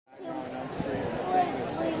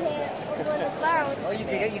Oh,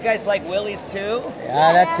 you guys like Willy's too?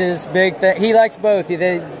 Yeah, that's his big thing. He likes both.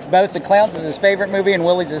 Both the Clowns is his favorite movie, and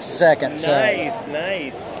Willy's his second. So. Nice,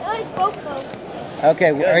 nice. I like both those.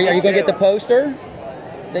 Okay, are you going to get the poster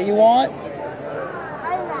that you want?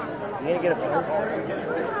 I like. You going to get a poster?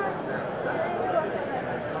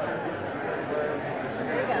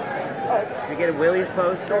 You get a Willy's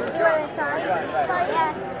poster? You want a sign?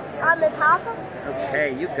 Yeah. On the top?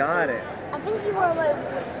 Okay, you got it. I think you want my Willy?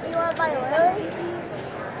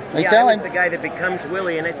 Yeah, I was the guy that becomes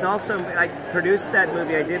Willy, and it's also, I produced that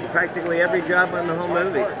movie. I did practically every job on the whole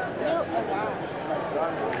movie.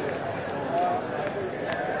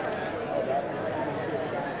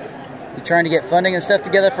 You trying to get funding and stuff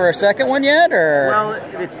together for a second one yet, or? Well,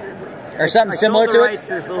 or something similar to it? I sold the rights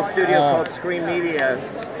to this little studio called Scream Media,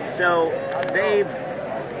 so they've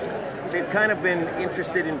kind of been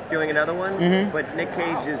interested in doing another one, but Nick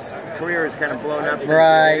Cage's career has kind of blown up since we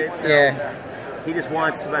did it, so he just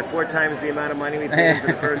wants about 4 times the amount of money we paid for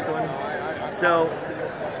the first one. So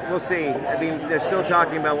we'll see. I mean, they're still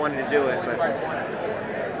talking about wanting to do it, but.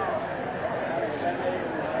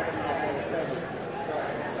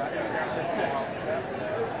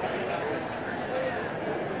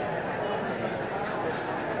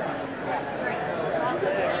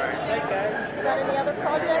 Got any other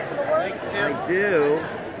projects in the works? I do.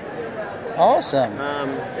 Awesome.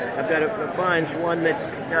 I've got a bunch. One that's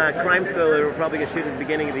crime thriller. We're probably going to shoot at the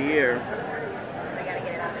beginning of the year.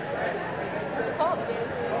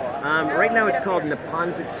 Right now it's called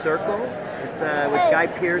Neponsit Circle. It's with Guy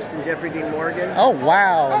Pearce and Jeffrey Dean Morgan. Oh,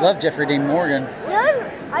 wow. I love Jeffrey Dean Morgan.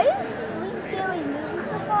 Are you really scary movies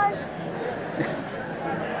so far?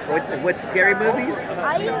 What scary movies?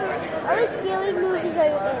 Are scary movies are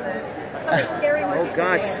you in? Scary movies. Oh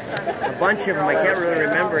gosh, a bunch of them. I can't really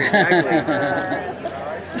remember exactly.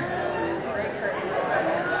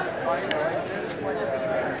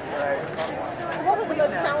 What was the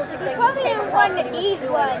most challenging thing? Probably didn't want to eat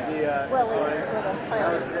one, Willy.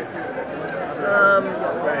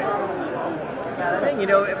 I think,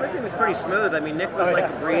 everything was pretty smooth. I mean, Nick was like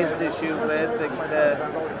a breeze to shoot with.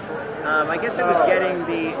 I guess it was getting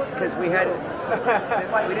because we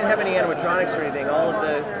didn't have any animatronics or anything. All of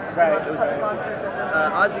it was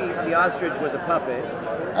Ozzy the ostrich was a puppet.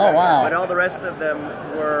 Oh wow! But all the rest of them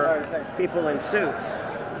were people in suits.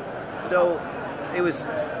 So it was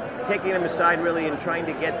taking them aside really and trying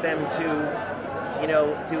to get them to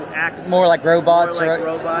act more like robots,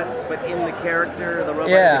 robots, but in the character, the robot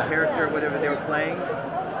in the character, whatever they were playing.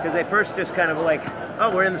 Because they first just kind of like,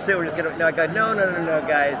 oh, we're in the suit, we're just gonna. No, I go, no,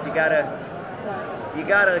 guys, you gotta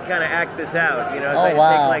kind of act this out, So I had to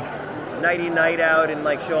take like Nighty Night out and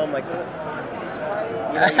like show them like,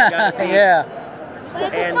 you gotta be.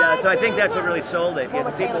 And so I think that's what really sold it.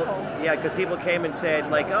 Because people came and said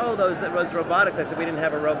like, "Oh, those robotics." I said we didn't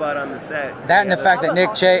have a robot on the set. That and the fact that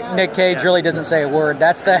Nick Cage really doesn't say a word.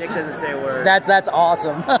 Nick doesn't say a word. That's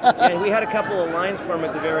awesome. And we had a couple of lines from him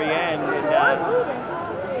at the very end,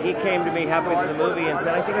 and he came to me halfway through the movie and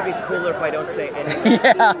said, "I think it'd be cooler if I don't say anything."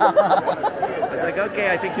 I was like, "Okay,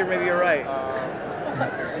 I think maybe you're right."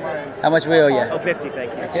 How much we owe you? Oh, 50,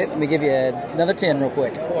 thank you. Okay, let me give you another 10 real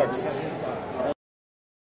quick. Of course.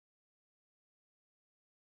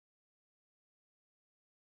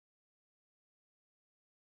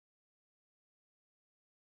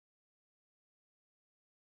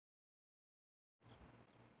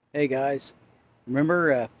 Hey guys,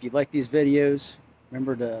 remember if you like these videos,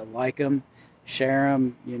 remember to like them, share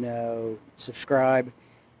them, subscribe,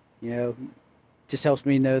 just helps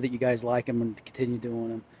me know that you guys like them and continue doing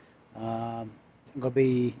them. I'm going to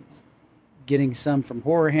be getting some from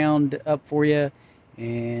Horror Hound up for you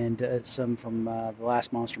and some from the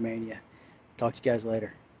last Monster Mania. Talk to you guys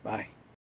later. Bye.